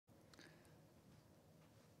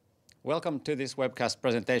Welcome to this webcast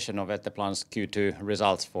presentation of Etteplan's Q2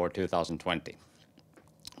 results for 2020.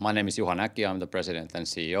 My name is Juha Näkki, I'm the President and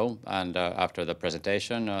CEO, and after the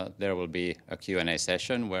presentation there will be a Q&A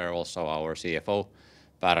session where also our CFO,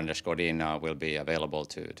 Per-Anders Godin, will be available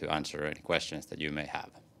to answer any questions that you may have.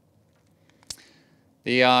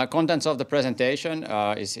 The contents of the presentation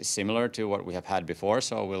is similar to what we have had before,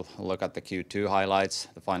 so we'll look at the Q2 highlights,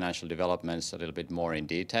 the financial developments a little bit more in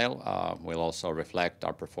detail. We'll also reflect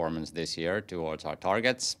our performance this year towards our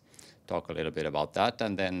targets, talk a little bit about that,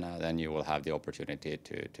 and then you will have the opportunity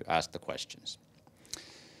to ask the questions.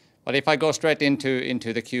 But if I go straight into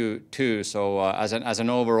the Q2, so as an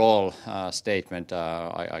overall statement,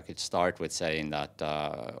 I could start with saying that,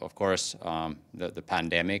 of course, the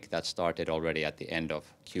pandemic that started already at the end of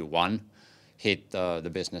Q1 hit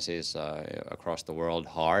the businesses across the world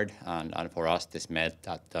hard, and for us this meant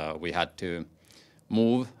that we had to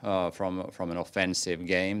move from an offensive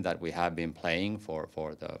game that we have been playing for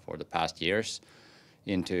the past years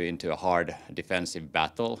into a hard defensive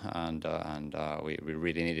battle, and we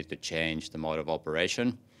really needed to change the mode of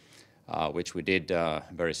operation, which we did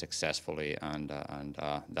very successfully, and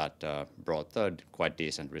that brought quite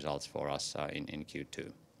decent results for us in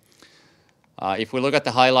Q2. If we look at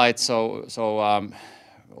the highlights, so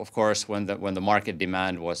of course when the market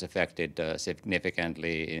demand was affected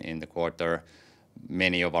significantly in the quarter,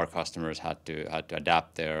 many of our customers had to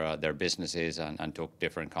adapt their businesses and took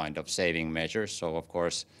different kind of saving measures. So of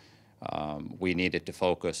course we needed to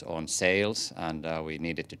focus on sales, and we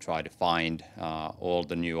needed to try to find all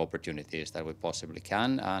the new opportunities that we possibly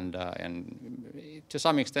can, and to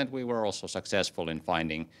some extent we were also successful in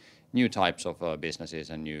finding new types of businesses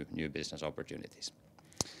and new business opportunities.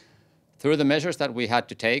 Through the measures that we had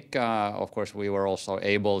to take, of course, we were also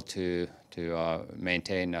able to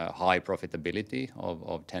maintain a high profitability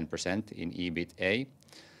of 10% in EBITA,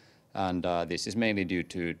 and this is mainly due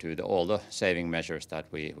to all the saving measures that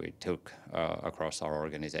we took across our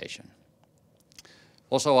organization.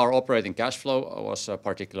 Also, our operating cash flow was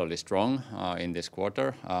particularly strong in this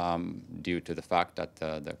quarter due to the fact that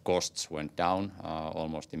the costs went down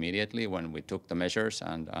almost immediately when we took the measures,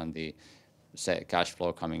 and the cash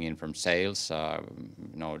flow coming in from sales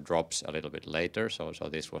drops a little bit later, so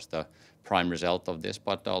this was the prime result of this,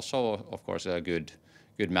 but also of course a good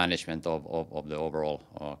management of the overall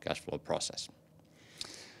cash flow process.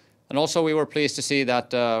 And also we were pleased to see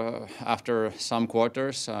that after some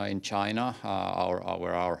quarters in China,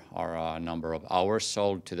 where our number of hours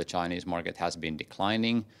sold to the Chinese market has been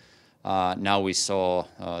declining, now we saw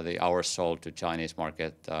the hours sold to Chinese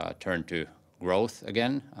market turn to growth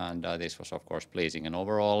again, and this was of course pleasing. And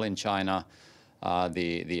overall in China,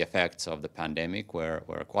 the effects of the pandemic were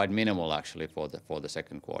quite minimal actually for the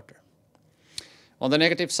second quarter. On the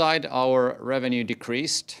negative side, our revenue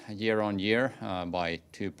decreased year on year by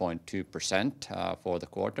 2.2% for the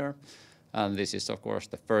quarter, and this is of course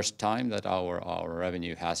the first time that our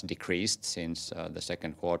revenue has decreased since the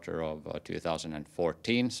second quarter of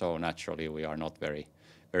 2014. So naturally we are not very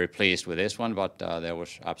pleased with this one, but there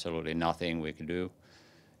was absolutely nothing we could do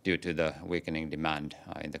due to the weakening demand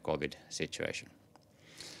in the COVID situation.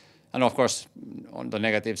 And of course, on the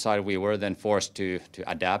negative side, we were then forced to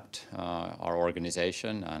adapt our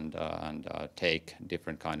organization and take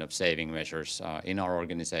different kind of saving measures in our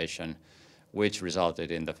organization, which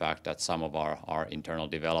resulted in the fact that some of our internal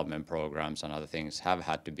development programs and other things have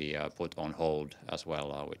had to be put on hold as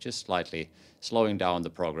well, which is slightly slowing down the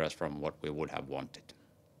progress from what we would have wanted.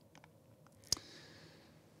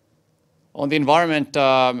 On the environment,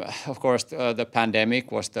 of course, the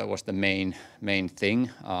pandemic was the main thing,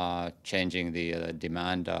 changing the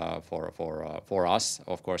demand for us,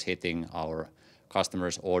 of course, hitting our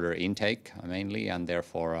customers' order intake mainly, and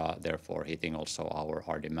therefore hitting also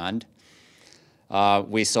our demand.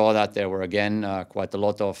 We saw that there were again quite a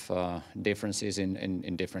lot of differences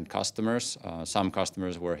in different customers. Some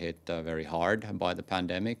customers were hit very hard by the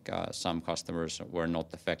pandemic. Some customers were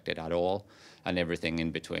not affected at all, and everything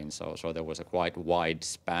in between. So there was a quite wide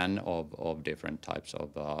span of different types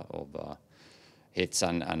of hits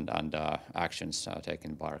and actions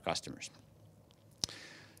taken by our customers.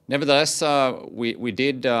 Nevertheless, we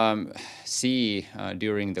did see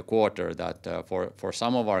during the quarter that for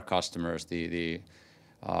some of our customers the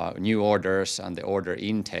new orders and the order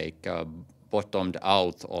intake bottomed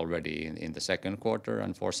out already in the second quarter,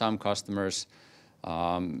 and for some customers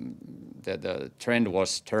the trend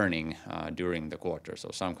was turning during the quarter.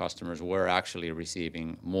 So some customers were actually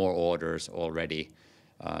receiving more orders already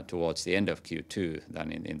towards the end of Q2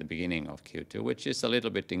 than in the beginning of Q2, which is a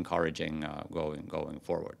little bit encouraging going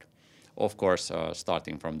forward. Of course,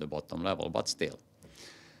 starting from the bottom level, but still.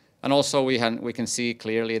 And also we can see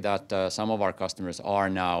clearly that some of our customers are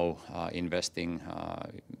now investing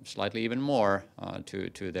slightly even more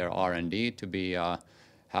to their R&D to be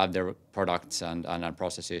have their products and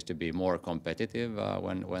processes to be more competitive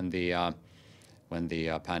when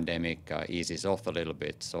the pandemic eases off a little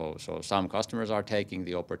bit. So some customers are taking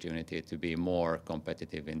the opportunity to be more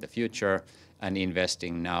competitive in the future and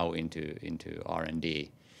investing now into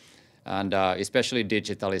R&D. And especially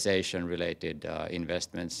digitalization-related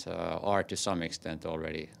investments are to some extent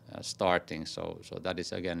already starting. So that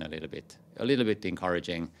is again a little bit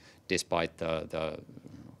encouraging, despite the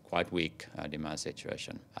quite weak demand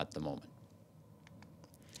situation at the moment.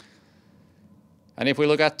 And if we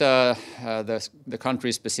look at the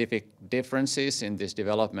country-specific differences in this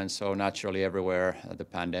development, so naturally everywhere the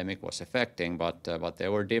pandemic was affecting, but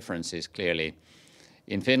there were differences clearly.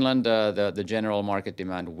 In Finland, the general market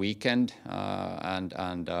demand weakened,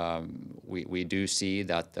 and we do see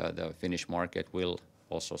that the Finnish market will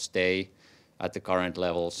also stay at the current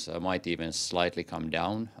levels, might even slightly come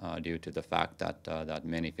down due to the fact that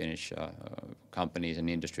many Finnish companies and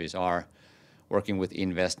industries are working with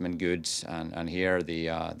investment goods, and here the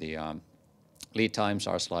lead times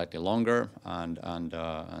are slightly longer, and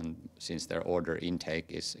since their order intake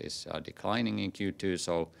is declining in Q2,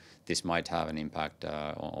 so this might have an impact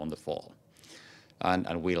on the fall,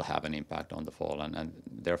 and will have an impact on the fall, and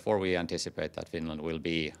therefore we anticipate that Finland will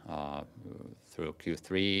be through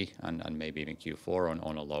Q3 and maybe even Q4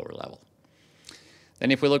 on a lower level.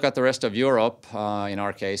 Then if we look at the rest of Europe, in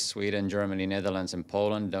our case, Sweden, Germany, Netherlands, and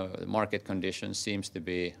Poland, the market conditions seems to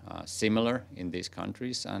be similar in these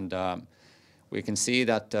countries, and we can see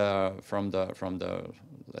that from the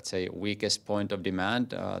let's say weakest point of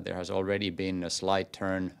demand, there has already been a slight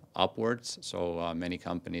turn upwards. So many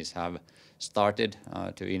companies have started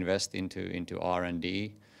to invest into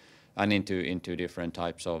R&D and into different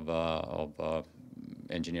types of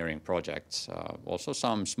engineering projects. Also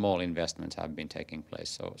some small investments have been taking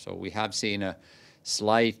place. So we have seen a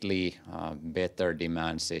slightly better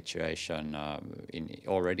demand situation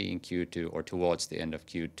already in Q2 or towards the end of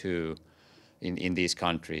Q2 in these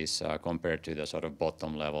countries compared to the sort of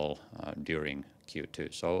bottom level during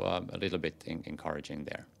Q2. So a little bit encouraging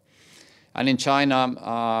there. And in China,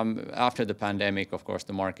 after the pandemic, of course,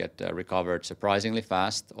 the market recovered surprisingly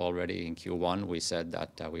fast. Already in Q1, we said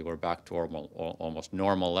that we were back to almost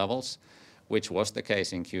normal levels, which was the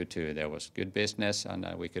case in Q2. There was good business, and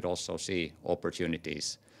we could also see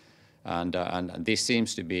opportunities. And this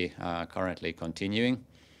seems to be currently continuing.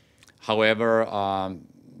 However,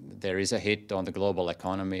 there is a hit on the global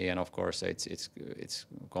economy, and of course, it's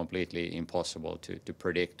completely impossible to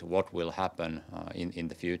predict what will happen in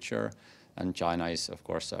the future. And China is, of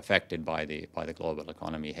course, affected by the global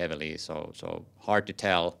economy heavily. So hard to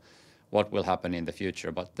tell what will happen in the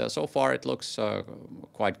future. But so far, it looks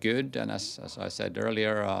quite good. And as I said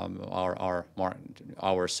earlier, our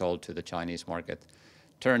hours sold to the Chinese market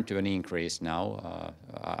turned to an increase now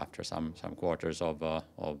after some quarters of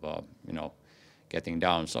getting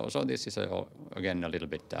down. So this is again a little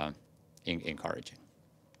bit encouraging.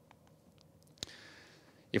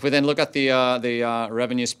 If we then look at the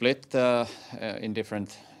revenue split in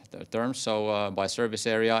different terms, so by service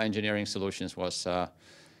area, engineering solutions was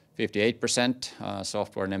 58%,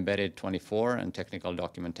 software and embedded 24%, and technical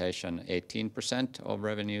documentation 18% of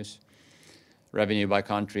revenues. Revenue by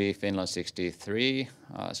country, Finland 63%,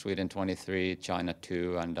 Sweden 23%, China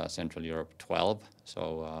 2%, and Central Europe 12%.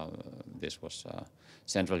 So this was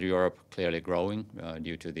Central Europe clearly growing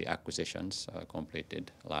due to the acquisitions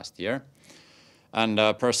completed last year. And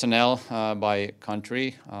personnel by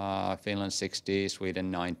country, Finland 60%,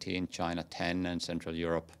 Sweden 19%, China 10%, and Central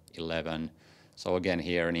Europe 11%. So again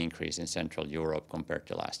here an increase in Central Europe compared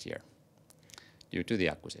to last year due to the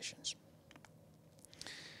acquisitions.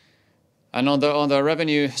 And on the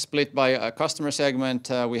revenue split by customer segment,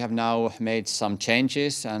 we have now made some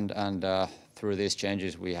changes, and through these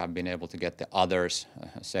changes we have been able to get the others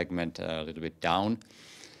segment a little bit down.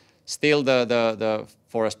 Still, the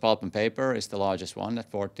forest pulp and paper is the largest one at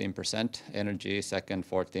 14%. Energy second,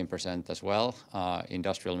 14% as well.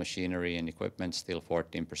 Industrial machinery and equipment still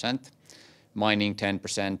 14%. Mining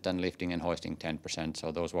 10%, and lifting and hoisting 10%.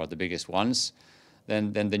 So those were the biggest ones.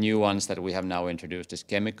 Then the new ones that we have now introduced is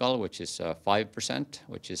chemical, which is 5%,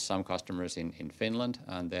 which is some customers in Finland,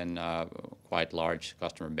 and then quite large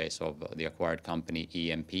customer base of the acquired company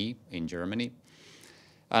EMP in Germany.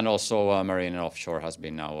 And also marine and offshore has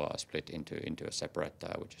been now split into a separate,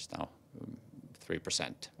 which is now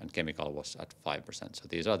 3%, and chemical was at 5%. So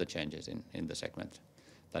these are the changes in the segment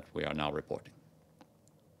that we are now reporting.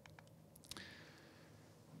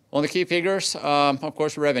 On the key figures, of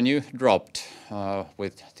course, revenue dropped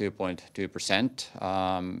with 2.2%.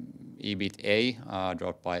 EBITA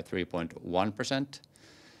dropped by 3.1%,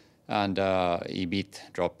 and EBIT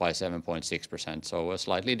dropped by 7.6%. So a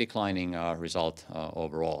slightly declining result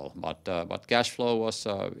overall. But cash flow was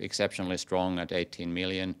exceptionally strong at 18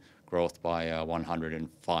 million, growth by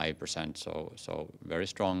 105%. So very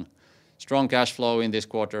strong cash flow in this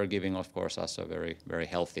quarter, giving, of course, us a very, very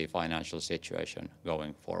healthy financial situation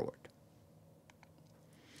going forward.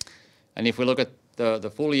 And if we look at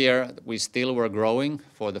the full year, we still were growing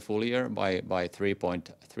for the full year by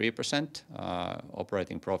 3.3%.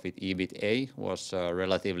 Operating profit EBITA was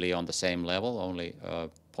relatively on the same level, only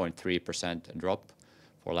 0.3% drop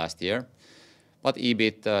for last year. But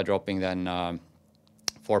EBIT dropping then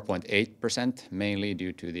 4.8%, mainly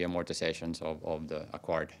due to the amortizations of the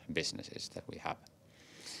acquired businesses that we have.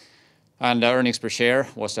 And earnings per share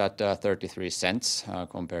was at 33 cents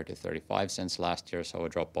compared to 35 cents last year, so a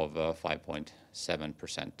drop of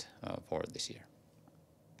 5.7% for this year.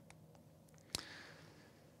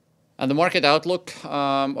 And the market outlook,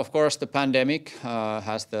 of course, the pandemic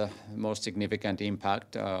has the most significant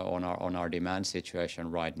impact on our demand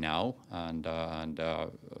situation right now. And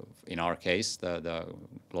in our case, the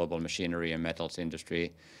global machinery and metals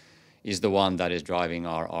industry is the one that is driving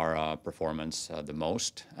our performance the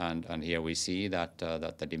most. And here we see that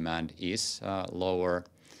the demand is lower,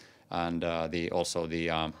 and also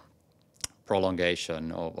the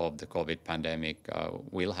prolongation of the COVID pandemic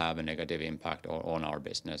will have a negative impact on our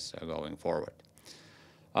business going forward.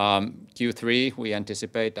 Q3 we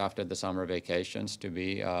anticipate after the summer vacations to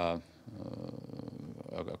be a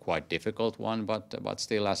quite difficult one, but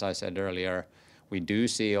still, as I said earlier, we do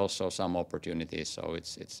see also some opportunities. So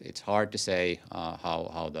it's hard to say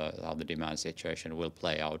how the demand situation will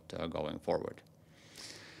play out going forward.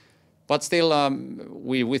 But still,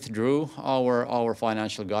 we withdrew our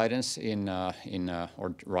financial guidance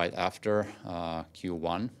or right after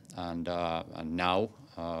Q1, and now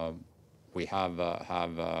we have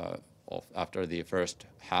after the first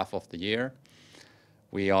half of the year,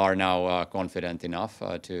 we are now confident enough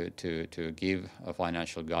to give a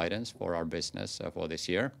financial guidance for our business for this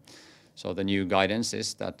year. So the new guidance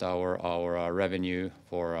is that our revenue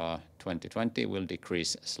for 2020 will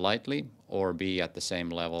decrease slightly or be at the same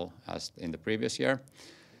level as in the previous year.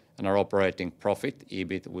 And our operating profit,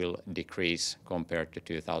 EBIT, will decrease compared to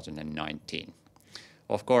 2019.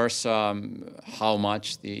 Of course, how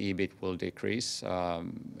much the EBIT will decrease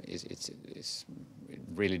is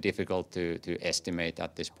really difficult to estimate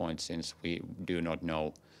at this point, since we do not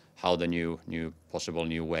know how the possible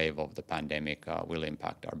new wave of the pandemic will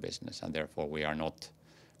impact our business, and therefore we are not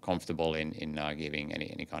comfortable in giving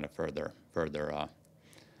any kind of further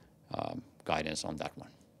guidance on that one.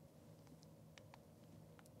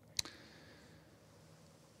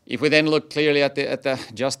 If we then look clearly at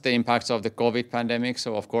just the impacts of the COVID pandemic,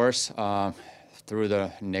 so of course through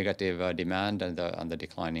the negative demand and the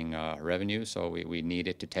declining revenue, so we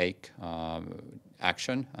needed to take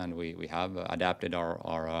action, and we have adapted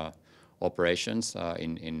our operations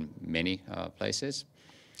in many places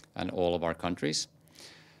and all of our countries.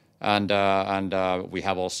 And we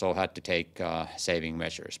have also had to take saving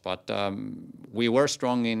measures. But we were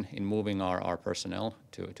strong in moving our personnel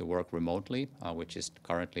to work remotely, which is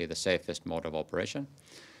currently the safest mode of operation.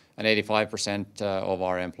 And 85% of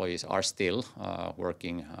our employees are still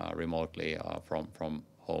working remotely from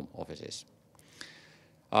home offices.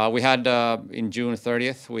 We had in June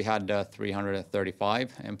 30th, we had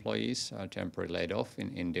 335 employees temporarily laid off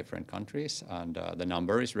in different countries, and the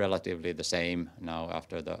number is relatively the same now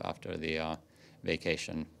after the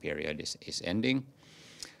vacation period is ending.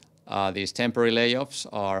 These temporary layoffs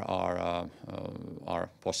are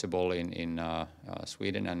possible in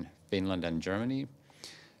Sweden and Finland and Germany,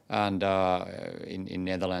 and in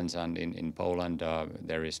Netherlands and in Poland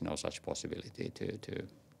there is no such possibility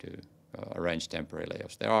to arrange temporary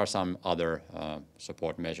layoffs. There are some other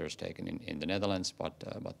support measures taken in the Netherlands, but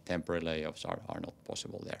temporary layoffs are not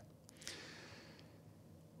possible there.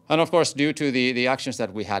 And of course, due to the actions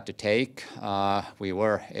that we had to take, we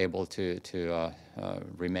were able to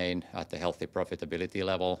remain at the healthy profitability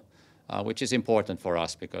level, which is important for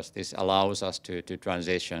us because this allows us to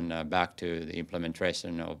transition back to the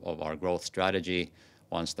implementation of our growth strategy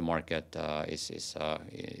once the market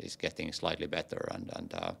is getting slightly better,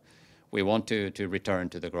 and we want to return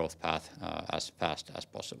to the growth path as fast as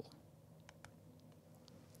possible.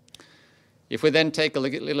 If we then take a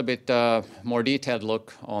little bit more detailed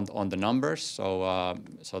look on the numbers, so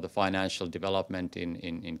the financial development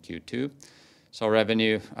in Q2. So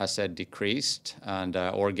revenue, as said, decreased, and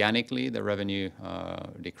organically the revenue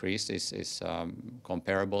decrease is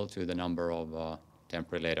comparable to the number of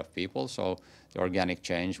temporary laid off people. So the organic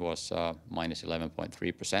change was minus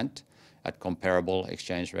 11.3%, at comparable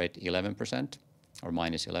exchange rate 11% or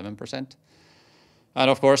minus 11%. And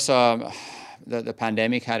of course, the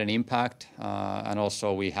pandemic had an impact, and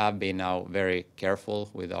also we have been now very careful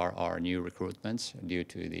with our new recruitments due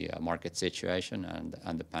to the market situation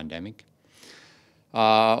and the pandemic.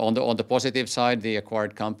 On the positive side, the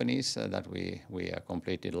acquired companies that we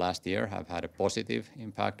completed last year have had a positive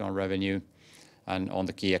impact on revenue, and on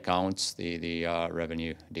the key accounts, the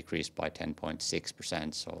revenue decreased by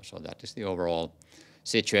 10.6%. So that is the overall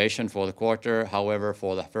situation for the quarter. However,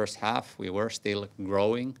 for the first half, we were still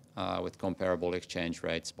growing with comparable exchange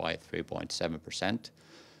rates by 3.7%,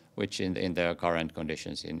 which in the current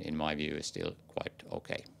conditions, in my view, is still quite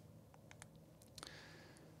okay.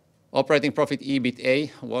 Operating profit EBITA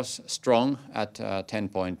was strong at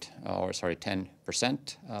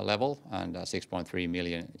 10% level and 6.3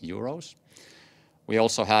 million euros. We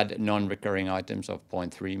also had non-recurring items of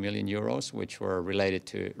 0.3 million euros, which were related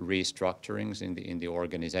to restructurings in the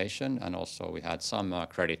organization, and also we had some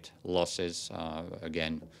credit losses,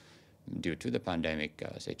 again, due to the pandemic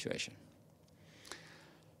situation.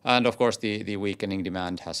 And of course, the weakening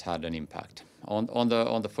demand has had an impact. On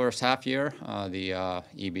the first half year, the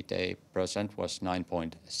EBITA percent was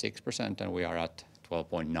 9.6%, and we are at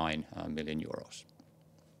 12.9 million euros.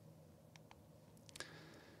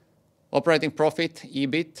 Operating profit,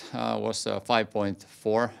 EBIT, was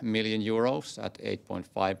 5.4 million euros at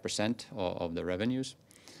 8.5% of the revenues.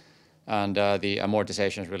 And the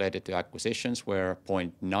amortizations related to acquisitions were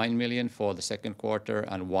 0.9 million for the second quarter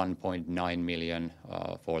and 1.9 million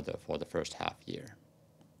for the first half year.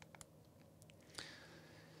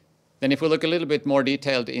 Then if we look a little bit more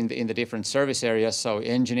detailed in the different service areas, so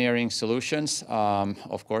engineering solutions,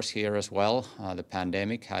 of course here as well, the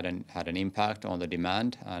pandemic had an impact on the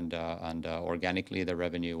demand, and organically the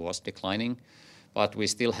revenue was declining, but we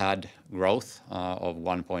still had growth of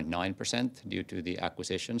 1.9% due to the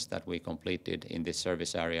acquisitions that we completed in this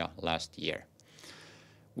service area last year.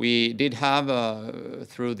 We did have,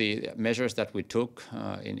 through the measures that we took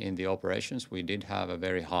in the operations, we did have a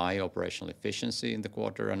very high operational efficiency in the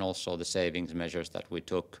quarter, and also the savings measures that we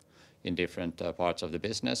took in different parts of the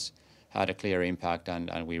business had a clear impact, and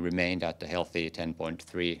we remained at the healthy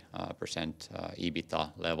 10.3%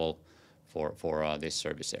 EBITDA level for this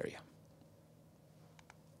service area.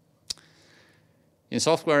 In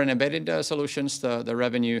software and embedded solutions, the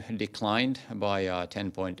revenue declined by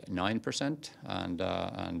 10.9%,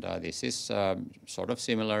 and this is sort of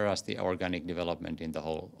similar as the organic development in the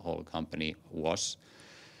whole company was.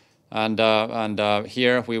 And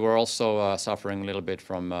here we were also suffering a little bit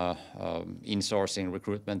from insourcing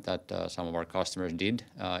recruitment that some of our customers did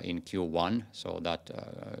in Q1, so that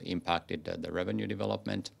impacted the revenue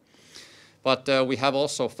development. But we have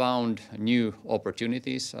also found new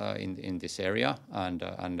opportunities in this area, and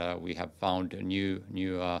we have found new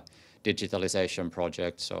digitalization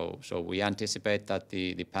projects. So we anticipate that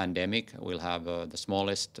the pandemic will have the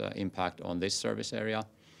smallest impact on this service area,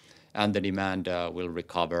 and the demand will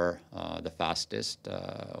recover the fastest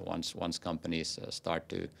once companies start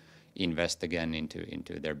to invest again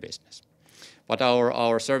into their business. But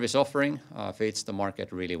our service offering fits the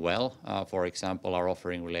market really well. For example, our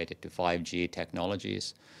offering related to 5G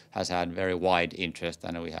technologies has had very wide interest,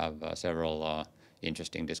 and we have several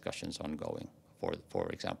interesting discussions ongoing, for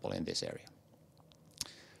example, in this area.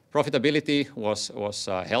 Profitability was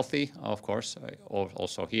healthy, of course,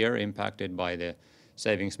 also here impacted by the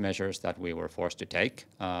savings measures that we were forced to take,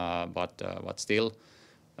 but still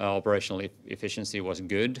operational efficiency was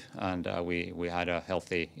good, and we had a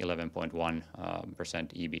healthy 11.1%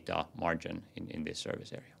 EBITDA margin in this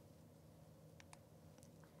service area.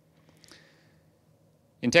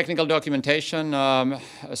 In technical documentation, a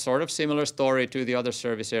sort of similar story to the other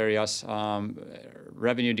service areas.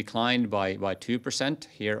 Revenue declined by 2%.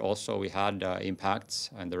 Here also we had impacts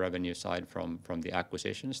on the revenue side from the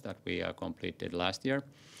acquisitions that we completed last year.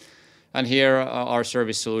 And here our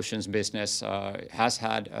service solutions business has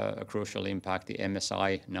had a crucial impact. The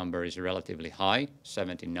MSI number is relatively high,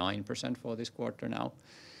 79% for this quarter now.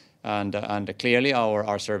 And clearly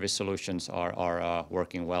our service solutions are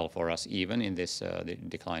working well for us even in this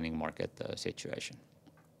declining market situation.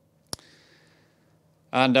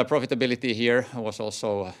 And profitability here was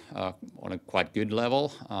also on a quite good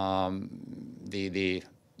level. The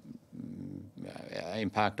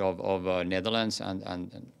impact of Netherlands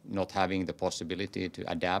and not having the possibility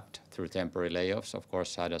to adapt through temporary layoffs, of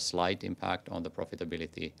course, had a slight impact on the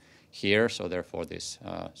profitability here. So therefore, this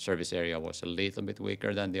service area was a little bit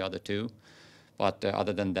weaker than the other two. But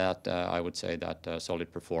other than that, I would say that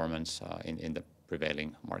solid performance in the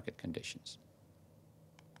prevailing market conditions.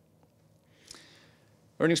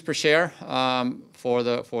 Earnings per share for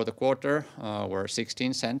the quarter were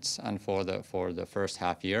 16 cents, and for the first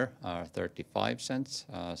half year 35 cents.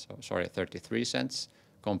 33 cents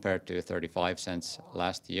compared to 35 cents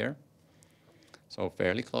last year. So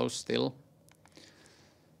fairly close still.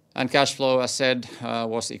 And cash flow, as said,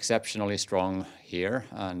 was exceptionally strong here,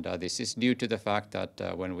 and this is due to the fact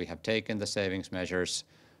that when we have taken the savings measures,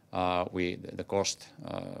 the cost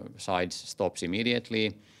side stops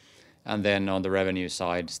immediately. And then on the revenue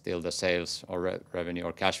side, still the sales or revenue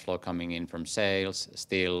or cash flow coming in from sales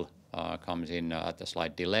still comes in at a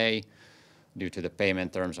slight delay due to the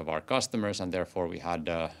payment terms of our customers, and therefore we had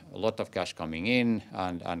a lot of cash coming in,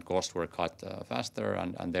 and costs were cut faster,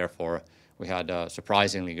 and therefore we had a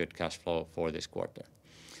surprisingly good cash flow for this quarter.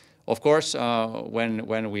 Of course,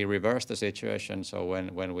 when we reverse the situation, so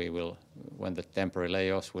when the temporary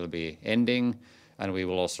layoffs will be ending, and we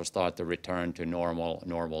will also start the return to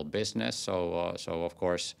normal business. So of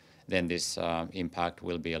course, then this impact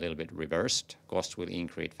will be a little bit reversed. Costs will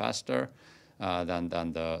increase faster than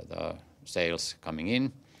the sales coming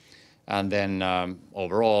in. And then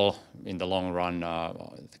overall, in the long run,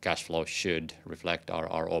 the cash flow should reflect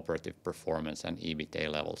our operative performance and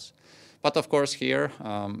EBITDA levels. But of course here,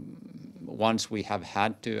 once we have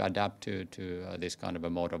had to adapt to this kind of a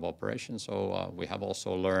mode of operation, so we have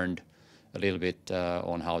also learned a little bit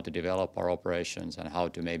on how to develop our operations and how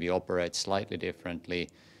to maybe operate slightly differently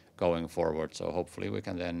going forward. So hopefully we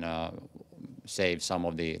can then save some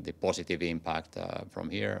of the positive impact from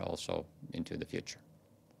here also into the future.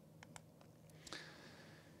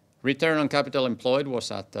 Return on capital employed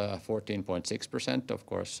was at 14.6%, of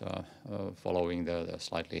course, following the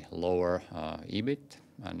slightly lower EBIT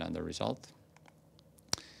and the result.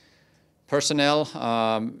 Personnel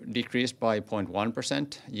decreased by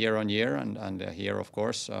 0.1% year on year, and here, of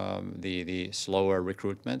course, the slower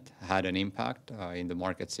recruitment had an impact in the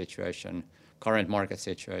market situation. Current market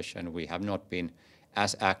situation, we have not been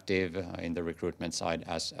as active in the recruitment side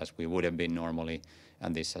as we would have been normally,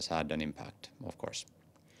 and this has had an impact, of course.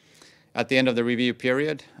 At the end of the review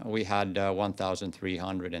period, we had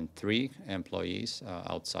 1,303 employees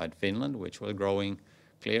outside Finland, which was growing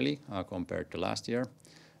clearly compared to last year.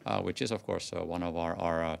 Which is, of course, one of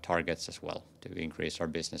our targets as well, to increase our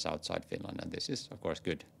business outside Finland, and this is, of course,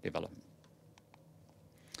 good development.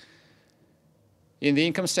 In the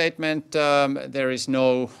income statement, there is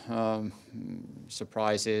no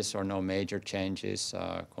surprises or no major changes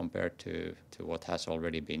compared to what has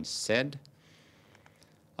already been said.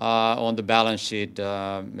 On the balance sheet,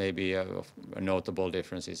 maybe a notable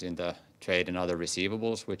difference is in the trade and other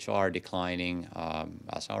receivables, which are declining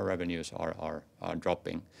as our revenues are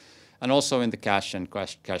dropping. And also in the cash and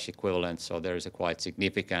cash equivalents, so there is a quite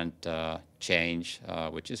significant change,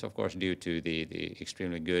 which is of course due to the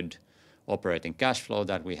extremely good operating cash flow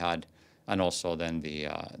that we had, and also then the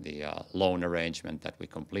loan arrangement that we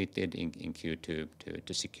completed in Q2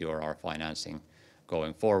 to secure our financing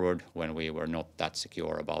going forward when we were not that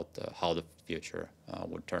secure about how the future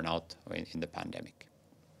would turn out in the pandemic.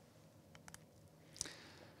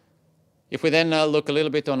 If we then look a little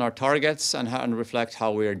bit on our targets and reflect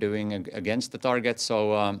how we are doing against the targets,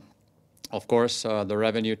 so of course the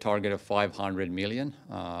revenue target of 500 million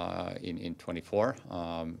in 24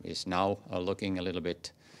 is now looking a little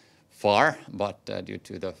bit far, but due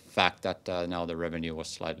to the fact that now the revenue was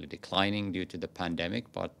slightly declining due to the pandemic,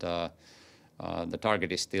 but the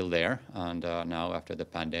target is still there, and now after the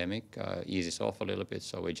pandemic eases off a little bit,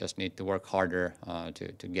 so we just need to work harder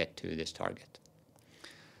to get to this target.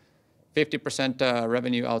 50%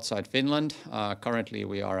 revenue outside Finland. Currently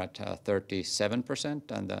we are at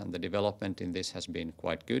 37%, and the development in this has been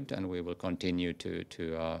quite good, and we will continue to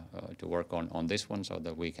work on this one so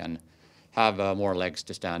that we can have more legs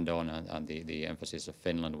to stand on, and the emphasis of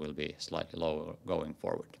Finland will be slightly lower going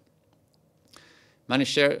forward.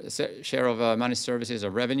 Managed share of managed services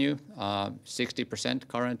of revenue, 60%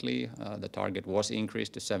 currently. The target was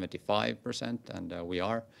increased to 75%, and we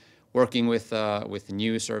are working with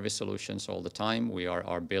new service solutions all the time. We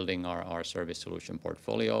are building our service solution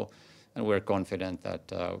portfolio, and we're confident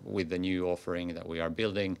that with the new offering that we are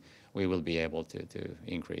building, we will be able to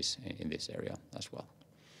increase in this area as well.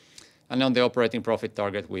 And on the operating profit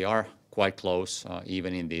target, we are quite close,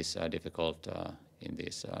 even in these difficult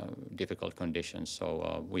conditions.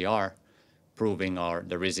 So we are proving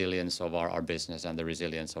the resilience of our business and the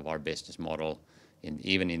resilience of our business model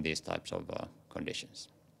even in these types of conditions.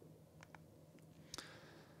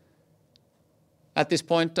 At this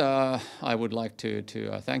point, I would like to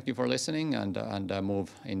thank you for listening and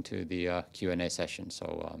move into the Q&A session. So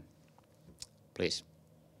please.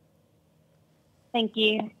 Thank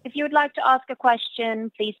you. If you would like to ask a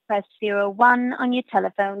question, please press 01 on your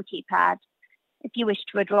telephone keypad. If you wish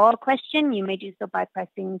to withdraw a question, you may do so by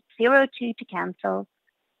pressing 02 to cancel.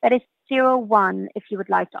 That is 01 if you would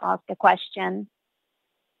like to ask a question.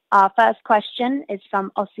 Our first question is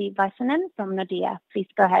from Ossi Väisänen from Nordea. Please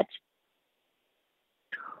go ahead.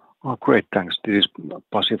 Oh, great, thanks. This is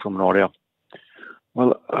Pasi from Nordea.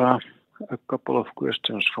 Well, a couple of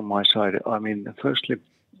questions from my side. I mean, firstly,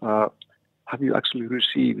 have you actually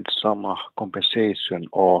received some compensation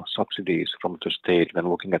or subsidies from the state when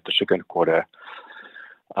looking at the second quarter?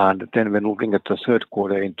 And then when looking at the third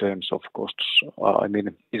quarter in terms of costs, I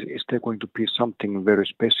mean, is there going to be something very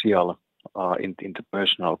special in the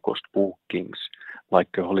personal cost bookings,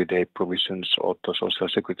 like holiday provisions or the social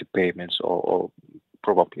security payments or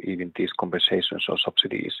probably even these compensations or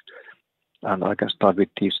subsidies? And I can start with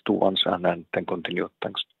these two ones and then continue.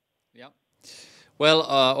 Thanks. Yeah. Well,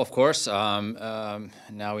 of course,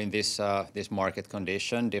 now in this market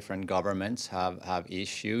condition, different governments have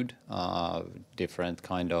issued different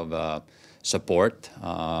kind of support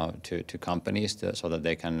to companies so that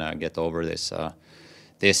they can get over this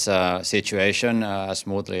situation as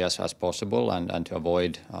smoothly as possible and to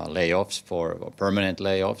avoid permanent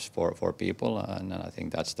layoffs for people, and I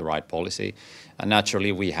think that's the right policy. And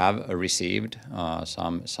naturally, we have received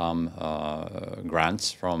some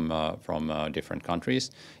grants from different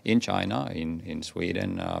countries in China, in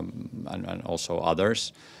Sweden, and also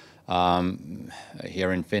others.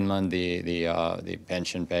 Here in Finland, the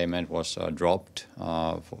pension payment was dropped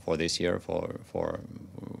for this year for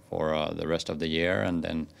the rest of the year, and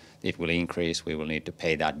then it will increase. We will need to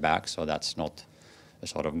pay that back, so that's not a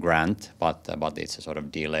sort of grant, but it's a sort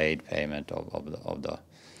of delayed payment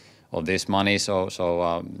of this money.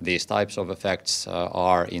 So these types of effects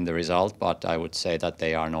are in the result, but I would say that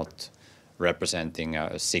they are not representing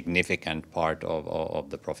a significant part of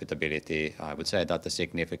the profitability. I would say that the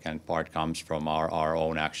significant part comes from our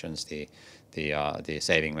own actions, the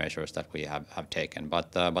saving measures that we have taken.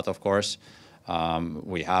 But of course,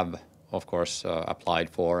 we have applied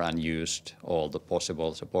for and used all the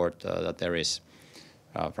possible support that there is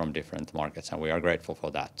from different markets, and we are grateful for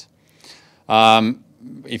that.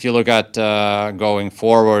 If you look at going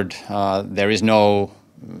forward, there is no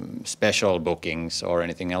special bookings or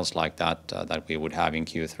anything else like that we would have in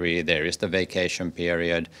Q3. There is the vacation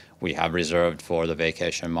period. We have reserved for the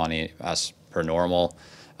vacation money as per normal,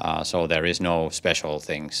 so there is no special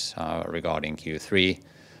things regarding Q3.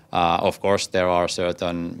 Of course, there are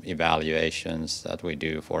certain evaluations that we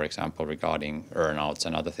do, for example, regarding earnouts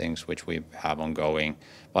and other things which we have ongoing,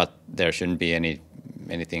 but there shouldn't be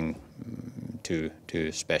anything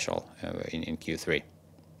too special in Q3.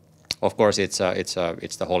 Of course, it's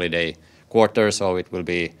the holiday quarter, so it will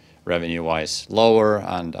be revenue-wise lower,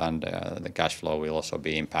 and the cash flow will also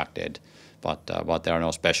be impacted. But there are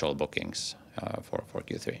no special bookings for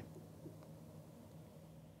Q3.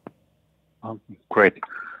 Great.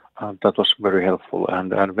 That was very helpful.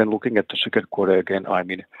 And when looking at the second quarter again, I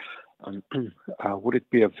mean, would it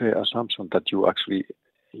be a fair assumption that you actually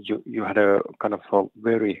you had a kind of a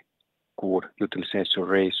very good utilization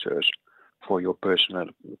ratios for your personnel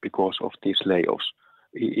because of these layoffs,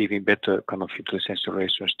 even better kind of utilization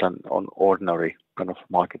ratios than on ordinary kind of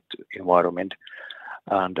market environment?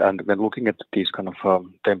 And when looking at these kind of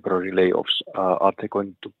temporary layoffs, are they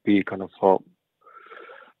going to be kind of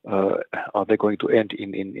are they going to end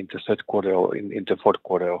in the third quarter or in the fourth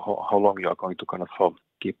quarter? Or how long you are going to kind of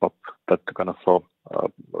keep up that kind of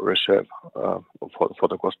reserve for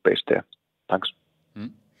the cost base there? Thanks.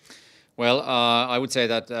 Well, I would say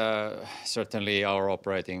that certainly our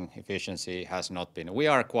operating efficiency has not been. We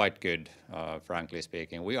are quite good, frankly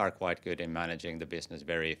speaking. We are quite good in managing the business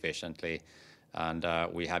very efficiently, and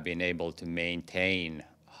we have been able to maintain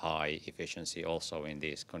high efficiency also in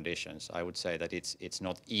these conditions. I would say that it's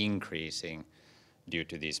not increasing due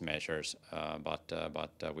to these measures, but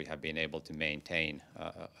we have been able to maintain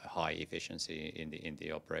high efficiency in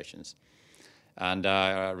the operations. And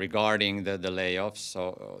regarding the layoffs,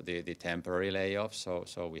 so the temporary layoffs,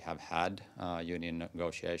 so we have had union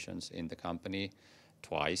negotiations in the company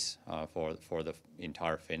twice for the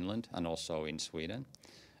entire Finland and also in Sweden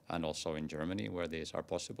and also in Germany where these are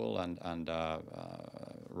possible. And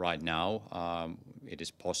right now it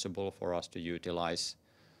is possible for us to utilize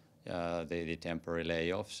the temporary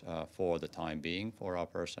layoffs for the time being for our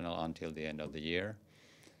personnel until the end of the year.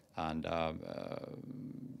 And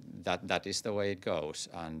that is the way it goes.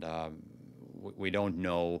 And we don't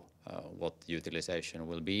know what the utilization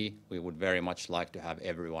will be. We would very much like to have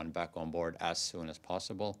everyone back on board as soon as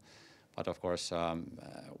possible. But of course,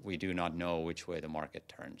 we do not know which way the market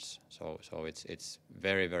turns. So it's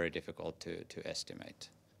very, very difficult to estimate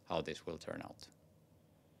how this will turn out.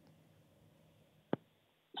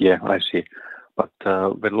 Yeah, I see. But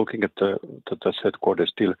when looking at the third quarter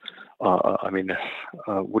still,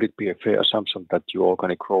 would it be a fair assumption that your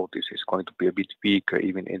organic growth is going to be a bit weaker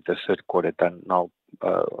even in the third quarter than now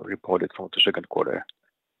reported from the second quarter?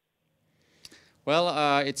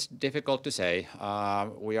 Well, it's difficult to say.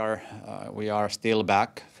 We are still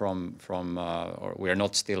back from or we are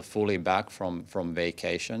not still fully back from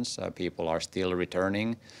vacations. People are still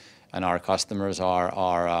returning, and our customers are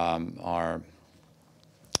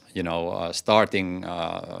starting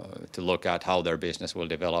to look at how their business will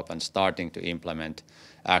develop and starting to implement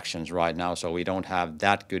actions right now. So we don't have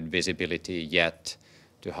that good visibility yet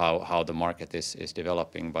to how the market is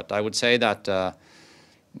developing. But I would say that,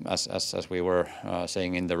 as we were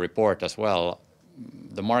saying in the report as well,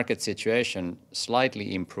 the market situation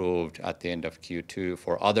slightly improved at the end of Q2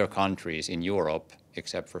 for other countries in Europe,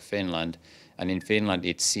 except for Finland. And in Finland,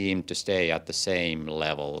 it seemed to stay at the same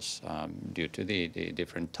levels due to the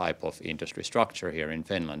different type of industry structure here in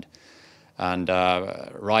Finland. And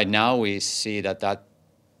right now, we see that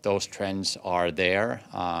those trends are there.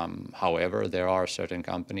 However, there are certain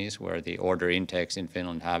companies where the order intakes in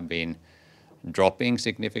Finland have been dropping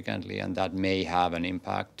significantly, and that may have an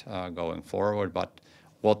impact going forward. But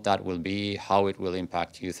what that will be, how it will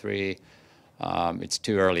impact Q3, it's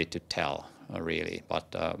too early to tell. Really,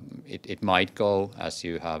 but it might go as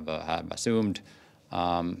you have assumed.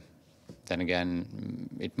 Then again,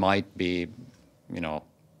 it might be,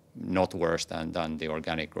 not worse than the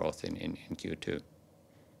organic growth in Q2.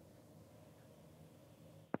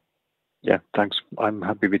 Yeah, thanks. I'm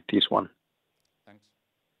happy with this one. Thanks.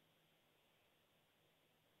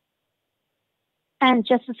 And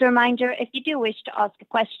just as a reminder, if you do wish to ask a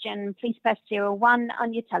question, please press 01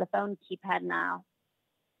 on your telephone keypad now.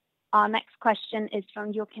 Our next question is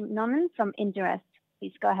from Joachim Norman from Inderes.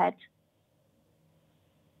 Please go ahead.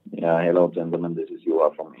 Yeah, hello gentlemen, this is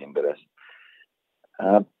Juha from Inderes.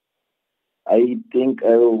 I think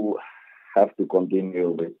I will have to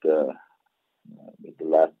continue with the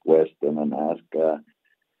last question and ask,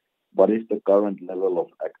 what is the current level of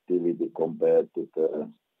activity compared to the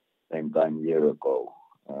same time year ago?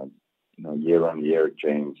 Year-on-year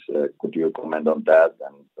change. Could you comment on that,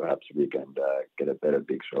 and perhaps we can get a better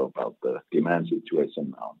picture about the demand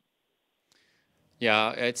situation now?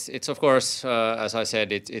 Yeah, it's of course, as I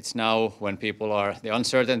said, it's now when people are, the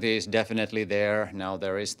uncertainty is definitely there. Now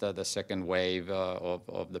there is the second wave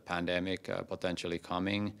of the pandemic potentially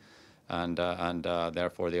coming, and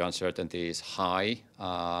therefore the uncertainty is high.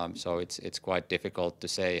 So it's quite difficult to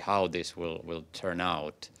say how this will turn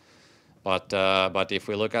out. But if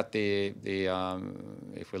we look at the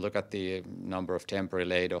number of temporary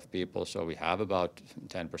laid off people, so we have about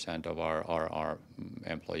 10% of our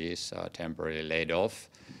employees temporarily laid off.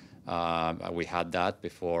 We had that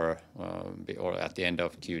before or at the end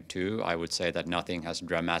of Q2. I would say that nothing has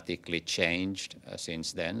dramatically changed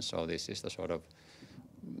since then. So this is the sort of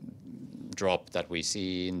drop that we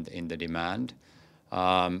see in the demand.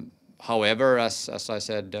 However, as I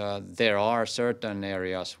said, there are certain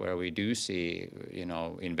areas where we do see,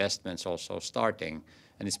 investments also starting,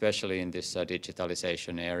 and especially in this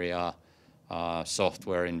digitalization area,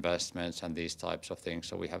 software investments and these types of things.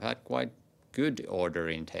 So we have had quite good order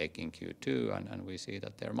intake in Q2, and we see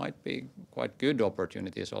that there might be quite good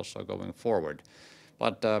opportunities also going forward.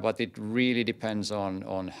 But it really depends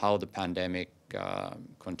on how the pandemic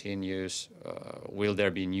continues. Will there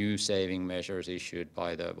be new saving measures issued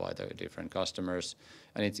by the different customers?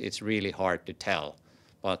 And it's really hard to tell.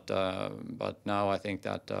 But now I think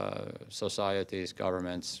that societies,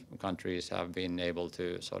 governments, countries have been able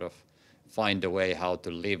to sort of find a way how to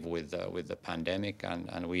live with the pandemic,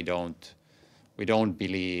 and we don't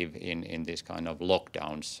believe in this kind of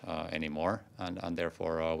lockdowns anymore, and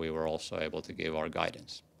therefore we were also able to give our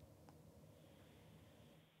guidance.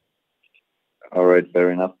 All right,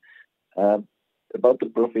 fair enough. About the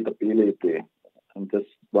profitability, I'm just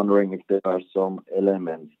wondering if there are some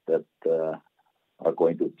elements that are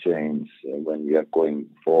going to change when we are going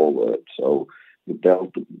forward. So you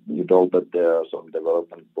told that there are some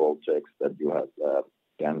development projects that you have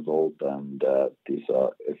cancelled, and these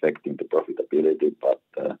are affecting the profitability, but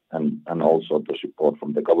and also the support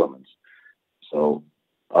from the governments. So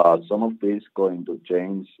Are some of these going to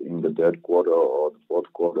change in the third quarter or the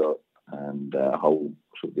fourth quarter, and how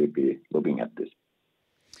should we be looking at this?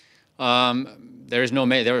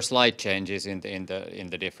 There are slight changes in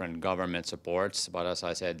the different government supports, but as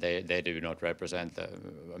I said, they do not represent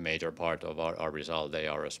a major part of our result. They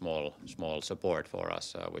are a small support for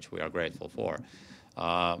us, which we are grateful for.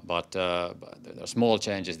 But the small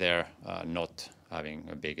changes there, not having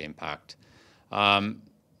a big impact.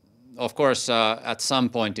 Of course, at some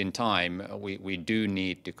point in time, we do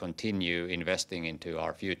need to continue investing into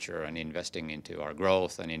our future and investing into our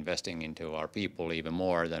growth and investing into our people even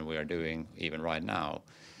more than we are doing even right now.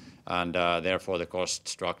 And therefore, the cost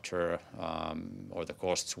structure or the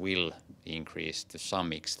costs will increase to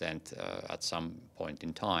some extent at some point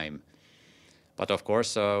in time. But of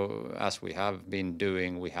course, as we have been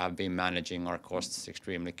doing, we have been managing our costs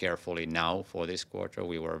extremely carefully now for this quarter.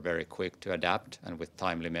 We were very quick to adapt, and with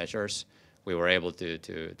timely measures, we were able to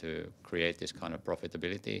create this kind of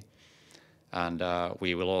profitability. And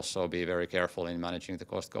we will also be very careful in managing the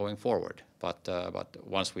cost going forward. But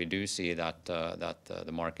once we do see that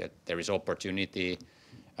the market, there is opportunity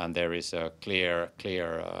and there is a clear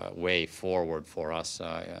way forward for us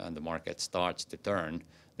and the market starts to turn,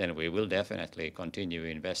 then we will definitely continue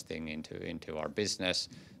investing into our business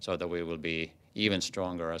so that we will be even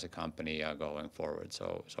stronger as a company going forward.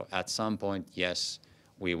 So at some point, yes,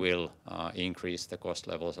 we will increase the cost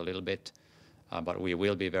levels a little bit, but we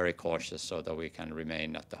will be very cautious so that we can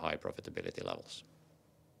remain at the high profitability levels.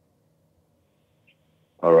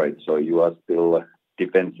 All right, so you are still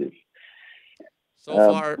defensive. So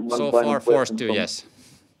far forced to, yes.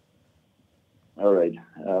 All right.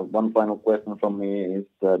 One final question from me is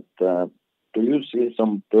that do you see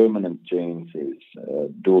some permanent changes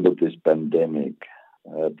due to this pandemic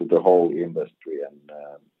to the whole industry? And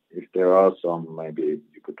if there are some, maybe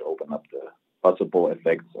you could open up the possible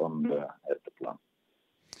effects on the Etteplan.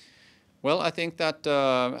 Well, I think that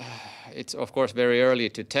it's of course very early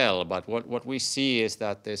to tell, but what we see is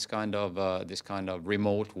that this kind of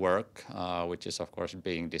remote work, which is of course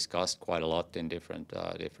being discussed quite a lot in different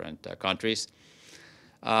countries,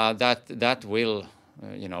 that will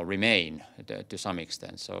remain to some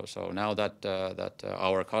extent. So now that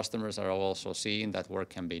our customers are also seeing that work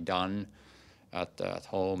can be done at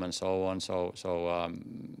home and so on.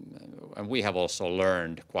 And we have also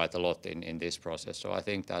learned quite a lot in this process. So I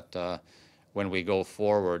think that when we go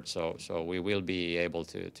forward, so we will be able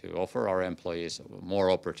to offer our employees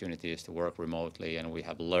more opportunities to work remotely, and we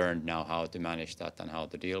have learned now how to manage that and how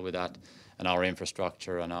to deal with that. And our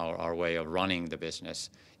infrastructure and our way of running the business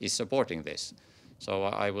is supporting this. So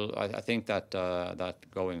I think that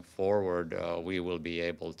going forward we will be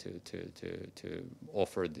able to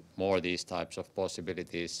offer more these types of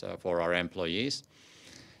possibilities for our employees.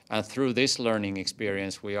 And through this learning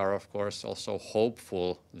experience, we are of course also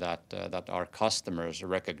hopeful that our customers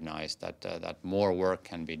recognize that more work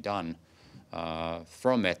can be done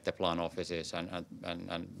from Etteplan offices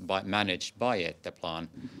and managed by Etteplan.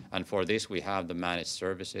 And for this we have the managed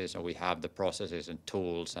services, and we have the processes and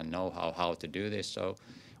tools and know-how how to do this. So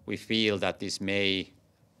we feel that this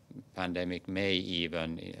pandemic may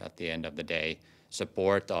even at the end of the day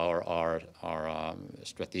support our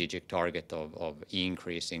strategic target of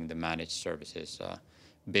increasing the managed services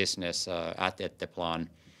business at Etteplan.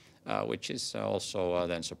 Which is also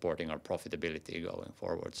then supporting our profitability going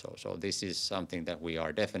forward. So this is something that we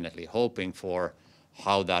are definitely hoping for.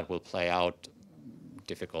 How that will play out,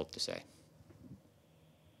 difficult to say.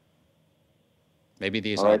 Maybe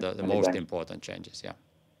these are the most important changes, yeah.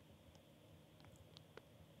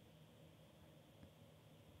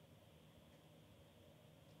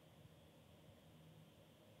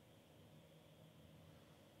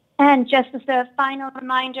 And just as a final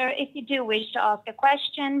reminder, if you do wish to ask a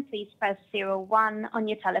question, please press 01 on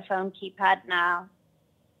your telephone keypad now.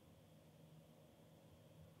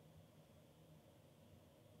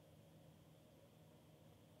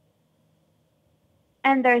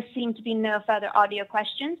 And there seem to be no further audio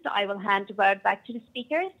questions, so I will hand the word back to the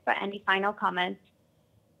speakers for any final comments.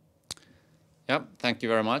 Yep, thank you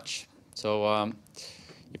very much. So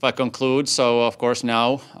if I conclude, so of course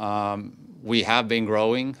now we have been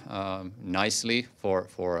growing nicely for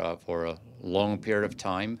a long period of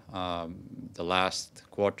time. The last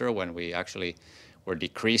quarter when we actually were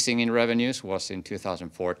decreasing in revenues was in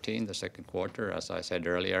 2014, the second quarter, as I said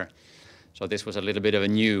earlier. So this was a little bit of a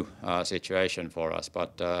new situation for us.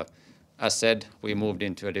 But as said, we moved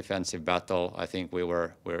into a defensive battle. I think we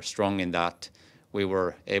were strong in that. We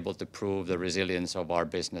were able to prove the resilience of our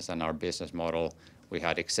business and our business model. We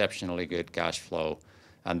had exceptionally good cash flow.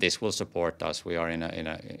 and this will support us. We are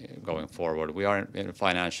going forward. We are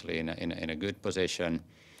financially in a good position,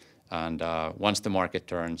 and once the market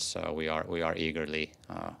turns, we are eagerly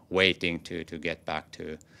waiting to get back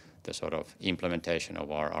to the sort of implementation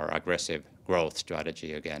of our aggressive growth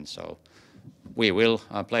strategy again. So we will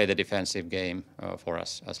play the defensive game for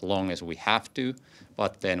us as long as we have to,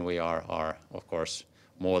 but then we are of course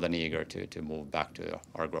more than eager to move back to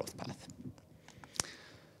our growth path.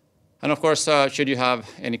 And of course, should you have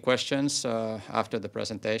any questions after the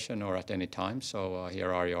presentation or at any time, so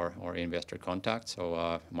here are your investor contacts.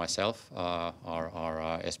 So myself,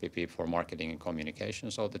 our SVP for Marketing and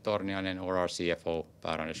Communications, Outi Torniainen, or our CFO,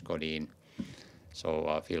 Per-Anders Godin.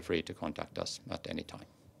 So feel free to contact us at any time.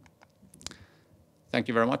 Thank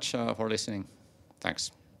you very much for listening.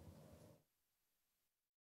 Thanks.